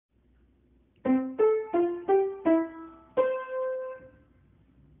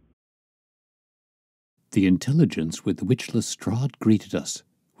The intelligence with which Lestrade greeted us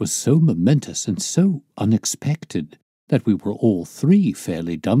was so momentous and so unexpected that we were all three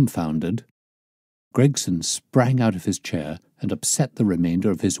fairly dumbfounded. Gregson sprang out of his chair and upset the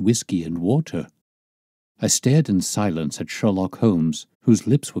remainder of his whiskey and water. I stared in silence at Sherlock Holmes, whose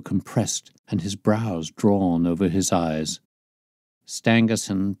lips were compressed and his brows drawn over his eyes.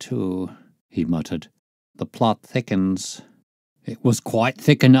 "Stangerson, too," he muttered. "The plot thickens." "It was quite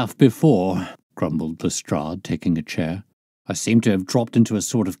thick enough before," grumbled Lestrade, taking a chair. "I seem to have dropped into a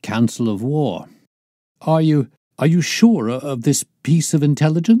sort of council of war." Are you sure of this piece of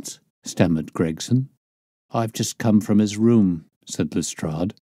intelligence?" stammered Gregson. "I've just come from his room," said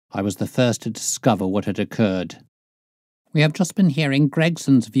Lestrade. "I was the first to discover what had occurred." "We have just been hearing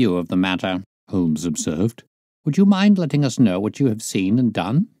Gregson's view of the matter," Holmes observed. "Would you mind letting us know what you have seen and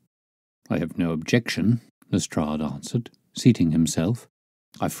done?" "I have no objection," Lestrade answered, seating himself.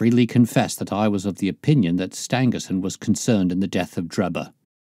 "I freely confess that I was of the opinion that Stangerson was concerned in the death of Drebber.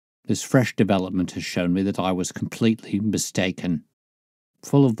 This fresh development has shown me that I was completely mistaken.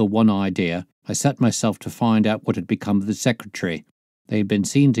 Full of the one idea, I set myself to find out what had become of the secretary. They had been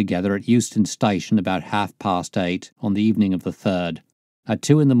seen together at Euston Station about 8:30 on the evening of the 3rd. At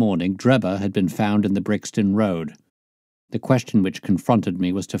 2 in the morning, Drebber had been found in the Brixton Road. The question which confronted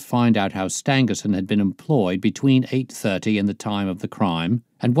me was to find out how Stangerson had been employed between 8:30 and the time of the crime,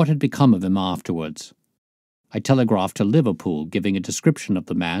 and what had become of him afterwards. I telegraphed to Liverpool, giving a description of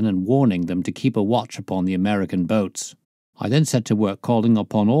the man and warning them to keep a watch upon the American boats. I then set to work calling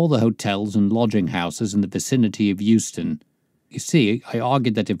upon all the hotels and lodging-houses in the vicinity of Euston. You see, I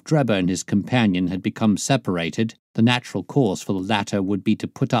argued that if Drebber and his companion had become separated, the natural course for the latter would be to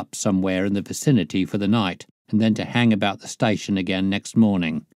put up somewhere in the vicinity for the night, and then to hang about the station again next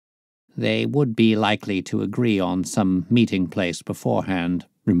morning. "They would be likely to agree on some meeting place beforehand,"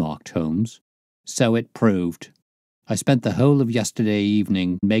 remarked Holmes. "So it proved. I spent the whole of yesterday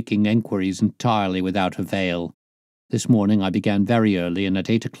evening making enquiries entirely without avail. This morning I began very early, and at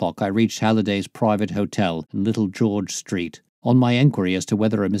 8 o'clock I reached Halliday's private hotel in Little George Street. On my enquiry as to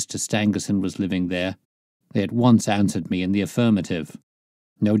whether a Mr. Stangerson was living there, they at once answered me in the affirmative.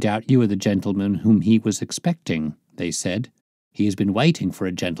 'No doubt you are the gentleman whom he was expecting,' they said. 'He has been waiting for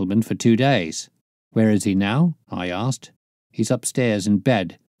a gentleman for 2 days. Where is he now?' I asked. 'He's upstairs in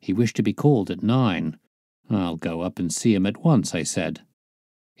bed. He wished to be called at 9. "I'll go up and see him at once," I said.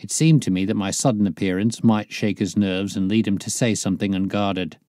 It seemed to me that my sudden appearance might shake his nerves and lead him to say something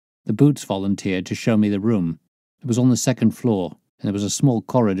unguarded. The Boots volunteered to show me the room. It was on the 2nd floor, and there was a small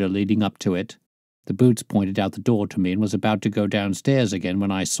corridor leading up to it. The Boots pointed out the door to me and was about to go downstairs again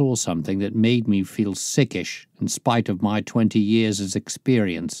when I saw something that made me feel sickish in spite of my 20 years'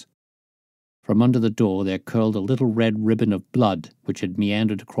 experience. From under the door there curled a little red ribbon of blood which had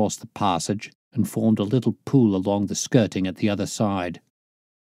meandered across the passage and formed a little pool along the skirting at the other side.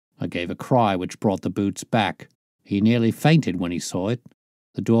 I gave a cry which brought the Boots back. He nearly fainted when he saw it.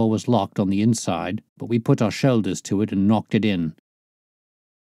 The door was locked on the inside, but we put our shoulders to it and knocked it in.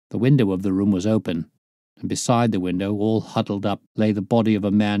 The window of the room was open, and beside the window, all huddled up, lay the body of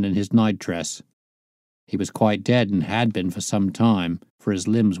a man in his nightdress. He was quite dead and had been for some time, for his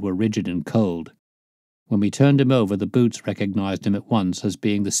limbs were rigid and cold. When we turned him over, the Boots recognized him at once as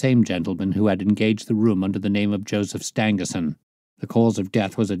being the same gentleman who had engaged the room under the name of Joseph Stangerson. The cause of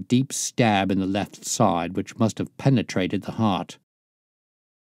death was a deep stab in the left side, which must have penetrated the heart.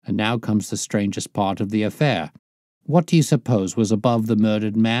 And now comes the strangest part of the affair. What do you suppose was above the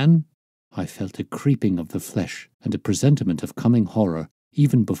murdered man? I felt a creeping of the flesh and a presentiment of coming horror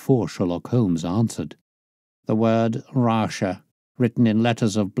even before Sherlock Holmes answered. "The word Russia, written in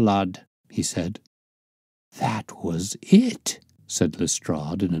letters of blood," he said. "That was it," said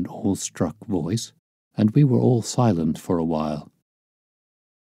Lestrade in an awe-struck voice, and we were all silent for a while.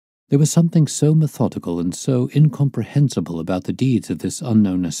 There was something so methodical and so incomprehensible about the deeds of this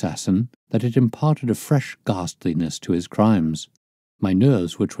unknown assassin that it imparted a fresh ghastliness to his crimes. My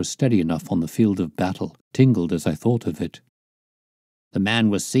nerves, which were steady enough on the field of battle, tingled as I thought of it. "The man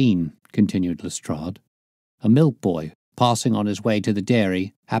was seen," continued Lestrade. "A milk boy, passing on his way to the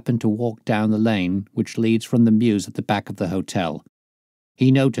dairy, happened to walk down the lane which leads from the mews at the back of the hotel.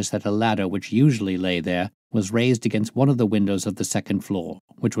 He noticed that a ladder which usually lay there was raised against one of the windows of the 2nd floor,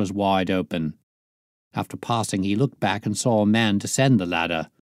 which was wide open. After passing, he looked back and saw a man descend the ladder.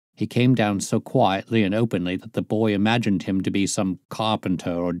 He came down so quietly and openly that the boy imagined him to be some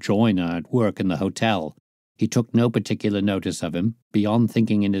carpenter or joiner at work in the hotel. He took no particular notice of him, beyond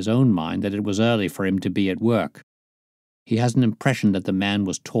thinking in his own mind that it was early for him to be at work. He has an impression that the man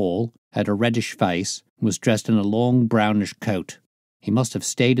was tall, had a reddish face, and was dressed in a long brownish coat. He must have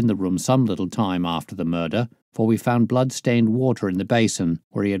stayed in the room some little time after the murder, for we found blood-stained water in the basin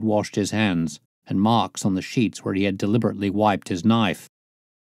where he had washed his hands, and marks on the sheets where he had deliberately wiped his knife.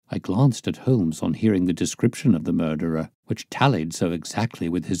 I glanced at Holmes on hearing the description of the murderer, which tallied so exactly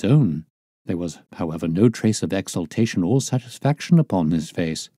with his own. There was, however, no trace of exultation or satisfaction upon his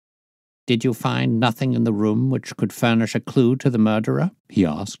face. "Did you find nothing in the room which could furnish a clue to the murderer?" he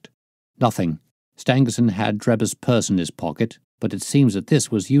asked. "Nothing. Stangerson had Drebber's purse in his pocket, but it seems that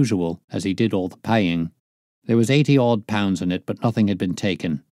this was usual, as he did all the paying. There was £80 odd in it, but nothing had been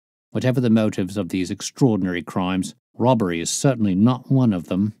taken. Whatever the motives of these extraordinary crimes, robbery is certainly not one of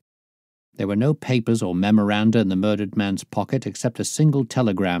them. There were no papers or memoranda in the murdered man's pocket except a single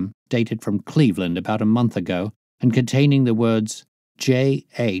telegram dated from Cleveland about a month ago and containing the words,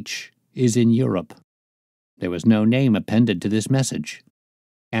 'J.H. is in Europe.' There was no name appended to this message."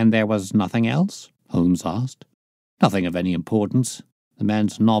 "And there was nothing else?" Holmes asked. "Nothing of any importance. The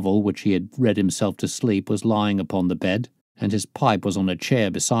man's novel, which he had read himself to sleep, was lying upon the bed, and his pipe was on a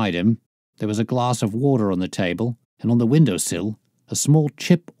chair beside him. There was a glass of water on the table, and on the window-sill a small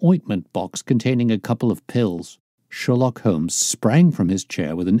chip ointment box containing a couple of pills." Sherlock Holmes sprang from his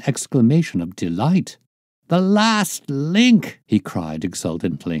chair with an exclamation of delight. "The last link!" he cried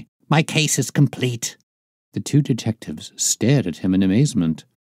exultantly. "My case is complete." The two detectives stared at him in amazement.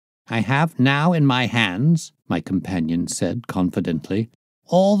 "I have now in my hands," my companion said confidently,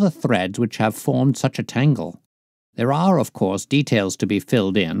 "all the threads which have formed such a tangle. There are, of course, details to be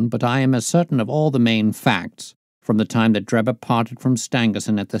filled in, but I am as certain of all the main facts, from the time that Drebber parted from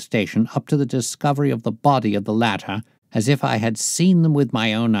Stangerson at the station up to the discovery of the body of the latter, as if I had seen them with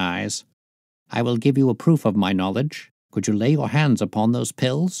my own eyes. I will give you a proof of my knowledge. Could you lay your hands upon those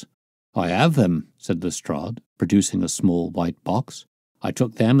pills?" "I have them," said Lestrade, producing a small white box. "I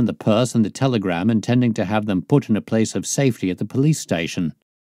took them and the purse and the telegram, intending to have them put in a place of safety at the police station.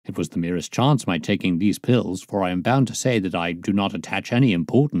 It was the merest chance my taking these pills, for I am bound to say that I do not attach any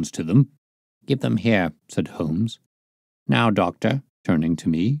importance to them." "Give them here," said Holmes. "Now, Doctor," turning to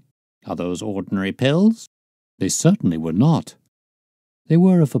me, "are those ordinary pills?" They certainly were not. They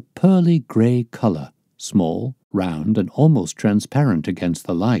were of a pearly grey colour, small, round, and almost transparent against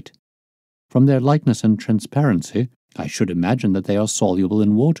the light. From their lightness and transparency, I should imagine that they are soluble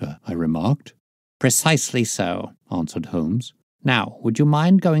in water, I remarked. "Precisely so," answered Holmes. "Now, would you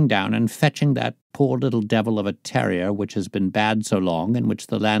mind going down and fetching that poor little devil of a terrier which has been bad so long and which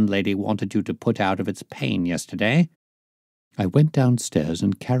the landlady wanted you to put out of its pain yesterday?" I went downstairs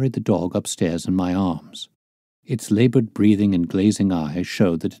and carried the dog upstairs in my arms. Its laboured breathing and glazing eyes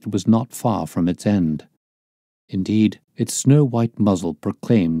showed that it was not far from its end. Indeed, its snow-white muzzle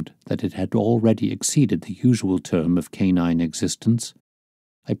proclaimed that it had already exceeded the usual term of canine existence.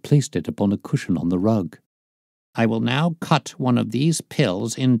 I placed it upon a cushion on the rug. "I will now cut one of these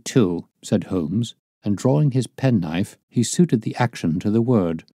pills in two," said Holmes, and drawing his penknife, he suited the action to the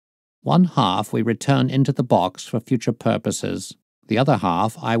word. "One half we return into the box for future purposes. The other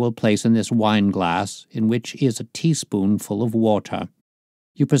half I will place in this wine-glass, in which is a teaspoonful of water.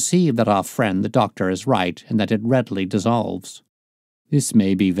 You perceive that our friend the doctor is right, and that it readily dissolves." "This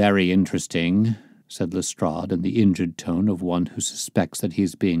may be very interesting," said Lestrade in the injured tone of one who suspects that he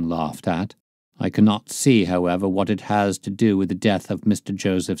is being laughed at. "I cannot see, however, what it has to do with the death of Mr.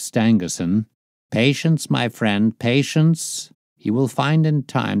 Joseph Stangerson." "Patience, my friend, patience. You will find in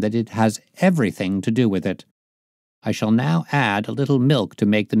time that it has everything to do with it. I shall now add a little milk to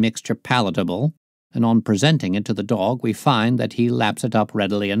make the mixture palatable, and on presenting it to the dog we find that he laps it up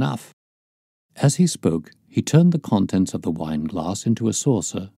readily enough." As he spoke, he turned the contents of the wine-glass into a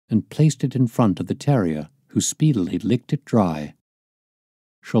saucer and placed it in front of the terrier, who speedily licked it dry.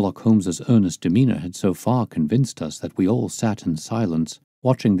 Sherlock Holmes's earnest demeanour had so far convinced us that we all sat in silence,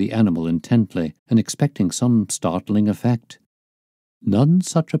 watching the animal intently and expecting some startling effect. None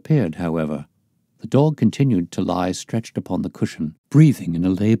such appeared, however. The dog continued to lie stretched upon the cushion, breathing in a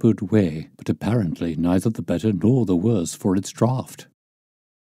laboured way, but apparently neither the better nor the worse for its draught.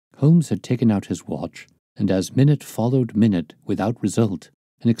 Holmes had taken out his watch, and as minute followed minute without result,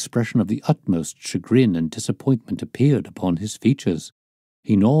 an expression of the utmost chagrin and disappointment appeared upon his features.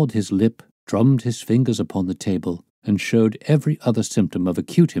 He gnawed his lip, drummed his fingers upon the table, and showed every other symptom of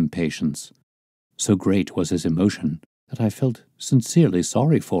acute impatience. So great was his emotion that I felt sincerely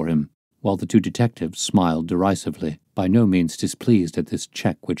sorry for him, while the two detectives smiled derisively, by no means displeased at this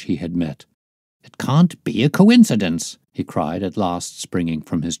check which he had met. "It can't be a coincidence," he cried, at last springing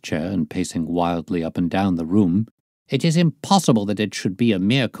from his chair and pacing wildly up and down the room. "It is impossible that it should be a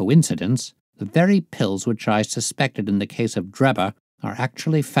mere coincidence. The very pills which I suspected in the case of Drebber are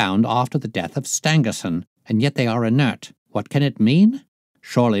actually found after the death of Stangerson, and yet they are inert. What can it mean?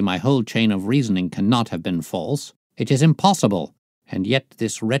 Surely my whole chain of reasoning cannot have been false. It is impossible, and yet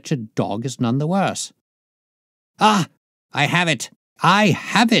this wretched dog is none the worse. Ah! I have it! I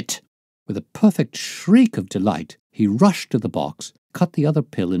have it! With a perfect shriek of delight, he rushed to the box, cut the other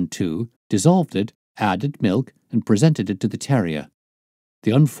pill in two, dissolved it, added milk, and presented it to the terrier.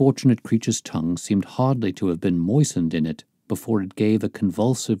 The unfortunate creature's tongue seemed hardly to have been moistened in it before it gave a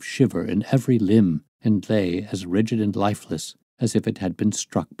convulsive shiver in every limb and lay as rigid and lifeless as if it had been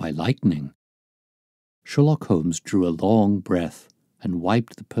struck by lightning. Sherlock Holmes drew a long breath and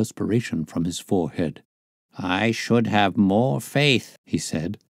wiped the perspiration from his forehead. "I should have more faith," he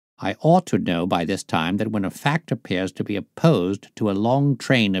said. "I ought to know by this time that when a fact appears to be opposed to a long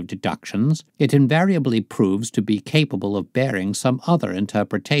train of deductions, it invariably proves to be capable of bearing some other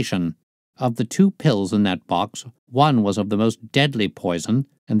interpretation. Of the 2 pills in that box, one was of the most deadly poison,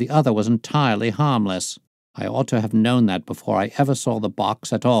 and the other was entirely harmless. I ought to have known that before I ever saw the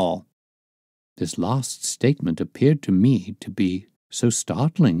box at all." This last statement appeared to me to be so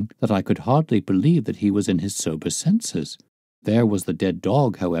startling that I could hardly believe that he was in his sober senses. There was the dead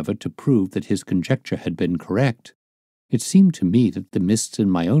dog, however, to prove that his conjecture had been correct. It seemed to me that the mists in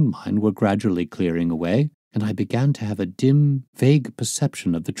my own mind were gradually clearing away, and I began to have a dim, vague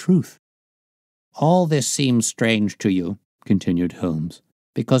perception of the truth. "All this seems strange to you," continued Holmes,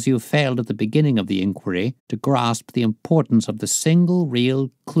 "because you failed at the beginning of the inquiry to grasp the importance of the single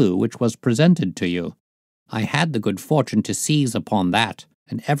real clue which was presented to you. I had the good fortune to seize upon that,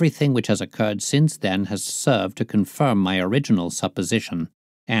 and everything which has occurred since then has served to confirm my original supposition,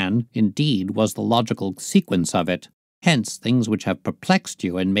 and, indeed, was the logical sequence of it. Hence, things which have perplexed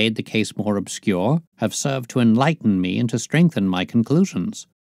you and made the case more obscure have served to enlighten me and to strengthen my conclusions.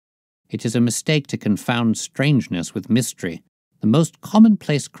 It is a mistake to confound strangeness with mystery. The most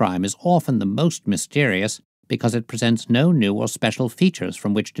commonplace crime is often the most mysterious because it presents no new or special features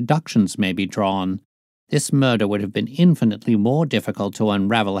from which deductions may be drawn. This murder would have been infinitely more difficult to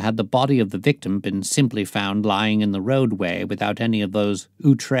unravel had the body of the victim been simply found lying in the roadway without any of those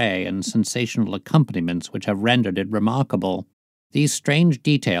outre and sensational accompaniments which have rendered it remarkable. These strange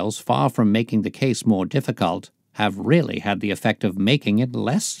details, far from making the case more difficult, have really had the effect of making it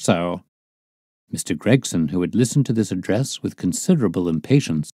less so." Mr. Gregson, who had listened to this address with considerable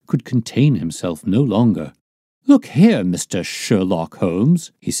impatience, could contain himself no longer. "Look here, Mr. Sherlock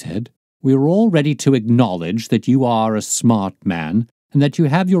Holmes," he said. "We are all ready to acknowledge that you are a smart man and that you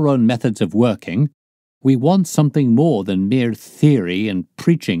have your own methods of working. We want something more than mere theory and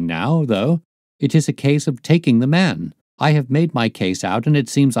preaching now, though. It is a case of taking the man. I have made my case out, and it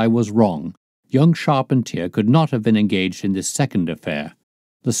seems I was wrong. Young Charpentier could not have been engaged in this second affair.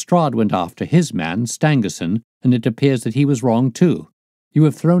 Lestrade went after his man, Stangerson, and it appears that he was wrong too. You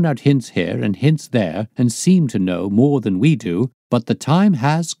have thrown out hints here and hints there, and seem to know more than we do, but the time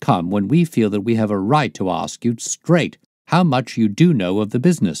has come when we feel that we have a right to ask you straight how much you do know of the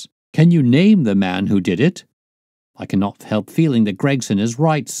business. Can you name the man who did it?" "I cannot help feeling that Gregson is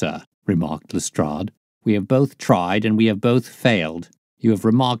right, sir," remarked Lestrade. "We have both tried, and we have both failed. You have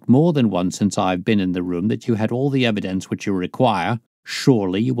remarked more than once since I have been in the room that you had all the evidence which you require.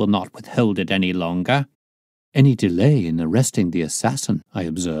 Surely you will not withhold it any longer." "Any delay in arresting the assassin," I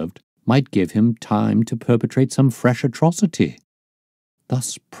observed, "might give him time to perpetrate some fresh atrocity."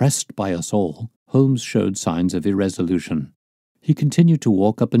 Thus pressed by us all, Holmes showed signs of irresolution. He continued to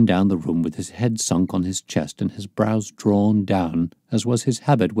walk up and down the room with his head sunk on his chest and his brows drawn down, as was his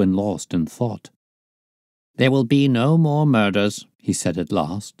habit when lost in thought. "There will be no more murders," he said at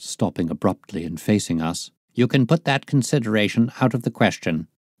last, stopping abruptly and facing us. "You can put that consideration out of the question.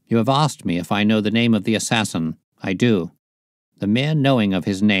 You have asked me if I know the name of the assassin. I do. The mere knowing of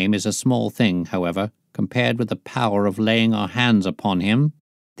his name is a small thing, however, compared with the power of laying our hands upon him.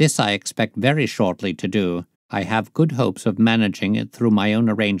 This I expect very shortly to do. I have good hopes of managing it through my own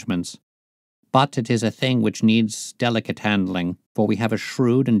arrangements. But it is a thing which needs delicate handling, for we have a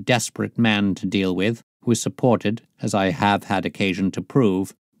shrewd and desperate man to deal with, who is supported, as I have had occasion to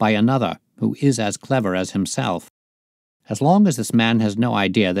prove, by another, who is as clever as himself. As long as this man has no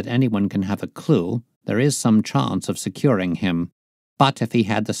idea that anyone can have a clue, there is some chance of securing him. But if he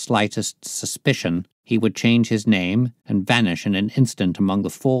had the slightest suspicion, he would change his name and vanish in an instant among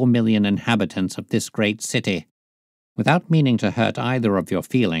the 4 million inhabitants of this great city. Without meaning to hurt either of your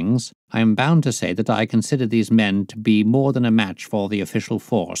feelings, I am bound to say that I consider these men to be more than a match for the official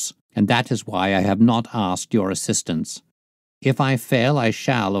force, and that is why I have not asked your assistance. If I fail, I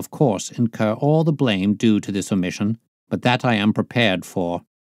shall, of course, incur all the blame due to this omission, but that I am prepared for.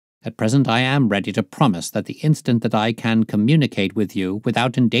 At present I am ready to promise that the instant that I can communicate with you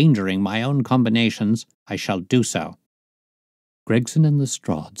without endangering my own combinations, I shall do so. Gregson and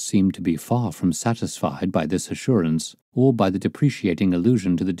Lestrade seemed to be far from satisfied by this assurance, or by the depreciating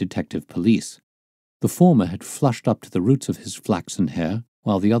allusion to the detective police. The former had flushed up to the roots of his flaxen hair,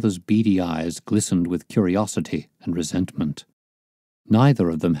 while the other's beady eyes glistened with curiosity and resentment. Neither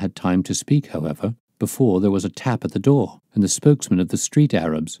of them had time to speak, however, before there was a tap at the door, and the spokesman of the street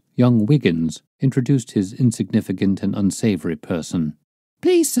Arabs, young Wiggins, introduced his insignificant and unsavoury person.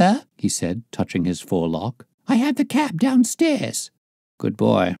 "Please, sir," he said, touching his forelock, "I have the cab downstairs." "Good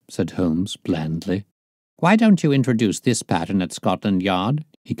boy," said Holmes blandly. "Why don't you introduce this pattern at Scotland Yard?"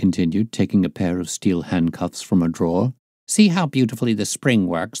 he continued, taking a pair of steel handcuffs from a drawer. "See how beautifully the spring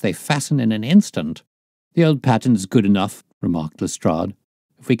works. They fasten in an instant." "The old pattern is good enough," remarked Lestrade,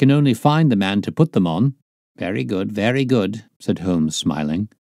 "if we can only find the man to put them on." Very good, said Holmes, smiling.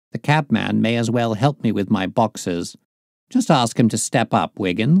 "The cabman may as well help me with my boxes. Just ask him to step up,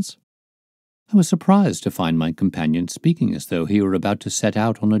 Wiggins." I was surprised to find my companion speaking as though he were about to set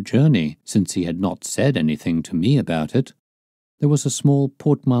out on a journey, since he had not said anything to me about it. There was a small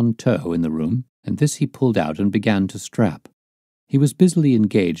portmanteau in the room, and this he pulled out and began to strap. He was busily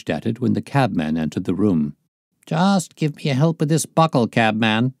engaged at it when the cabman entered the room. "Just give me a help with this buckle,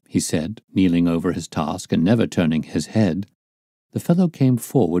 cabman," he said, kneeling over his task and never turning his head. The fellow came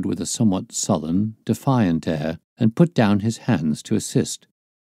forward with a somewhat sullen, defiant air, and put down his hands to assist.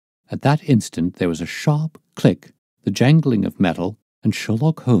 At that instant there was a sharp click, the jangling of metal, and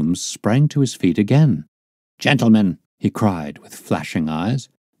Sherlock Holmes sprang to his feet again. "Gentlemen," he cried with flashing eyes,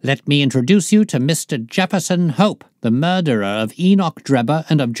 "let me introduce you to Mr. Jefferson Hope, the murderer of Enoch Drebber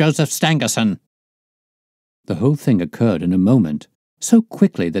and of Joseph Stangerson." The whole thing occurred in a moment, so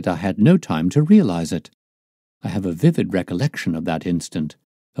quickly that I had no time to realize it. I have a vivid recollection of that instant,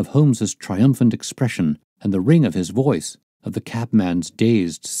 of Holmes's triumphant expression and the ring of his voice, of the cabman's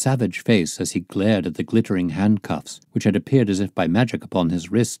dazed, savage face as he glared at the glittering handcuffs, which had appeared as if by magic upon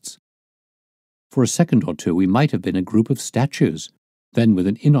his wrists. For a second or two we might have been a group of statues. Then, with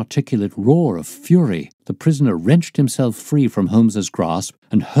an inarticulate roar of fury, the prisoner wrenched himself free from Holmes's grasp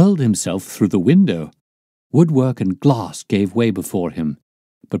and hurled himself through the window. Woodwork and glass gave way before him,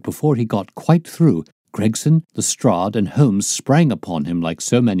 but before he got quite through, Gregson, Lestrade, and Holmes sprang upon him like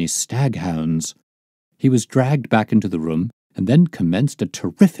so many staghounds. He was dragged back into the room, and then commenced a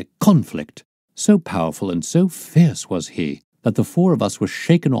terrific conflict. So powerful and so fierce was he, that the four of us were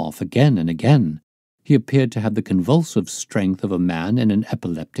shaken off again and again. He appeared to have the convulsive strength of a man in an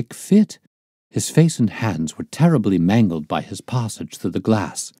epileptic fit. His face and hands were terribly mangled by his passage through the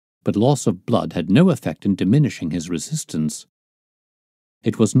glass, but loss of blood had no effect in diminishing his resistance.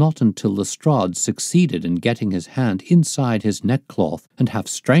 It was not until Lestrade succeeded in getting his hand inside his neckcloth and half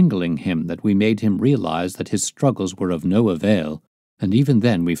strangling him that we made him realize that his struggles were of no avail, and even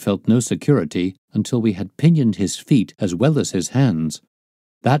then we felt no security until we had pinioned his feet as well as his hands.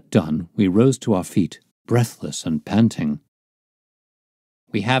 That done, we rose to our feet, breathless and panting.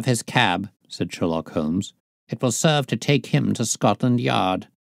 "We have his cab," said Sherlock Holmes. "It will serve to take him to Scotland Yard.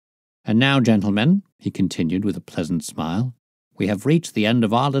 And now, gentlemen," he continued with a pleasant smile, "we have reached the end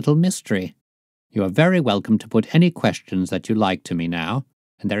of our little mystery. You are very welcome to put any questions that you like to me now,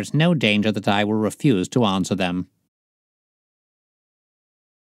 and there is no danger that I will refuse to answer them."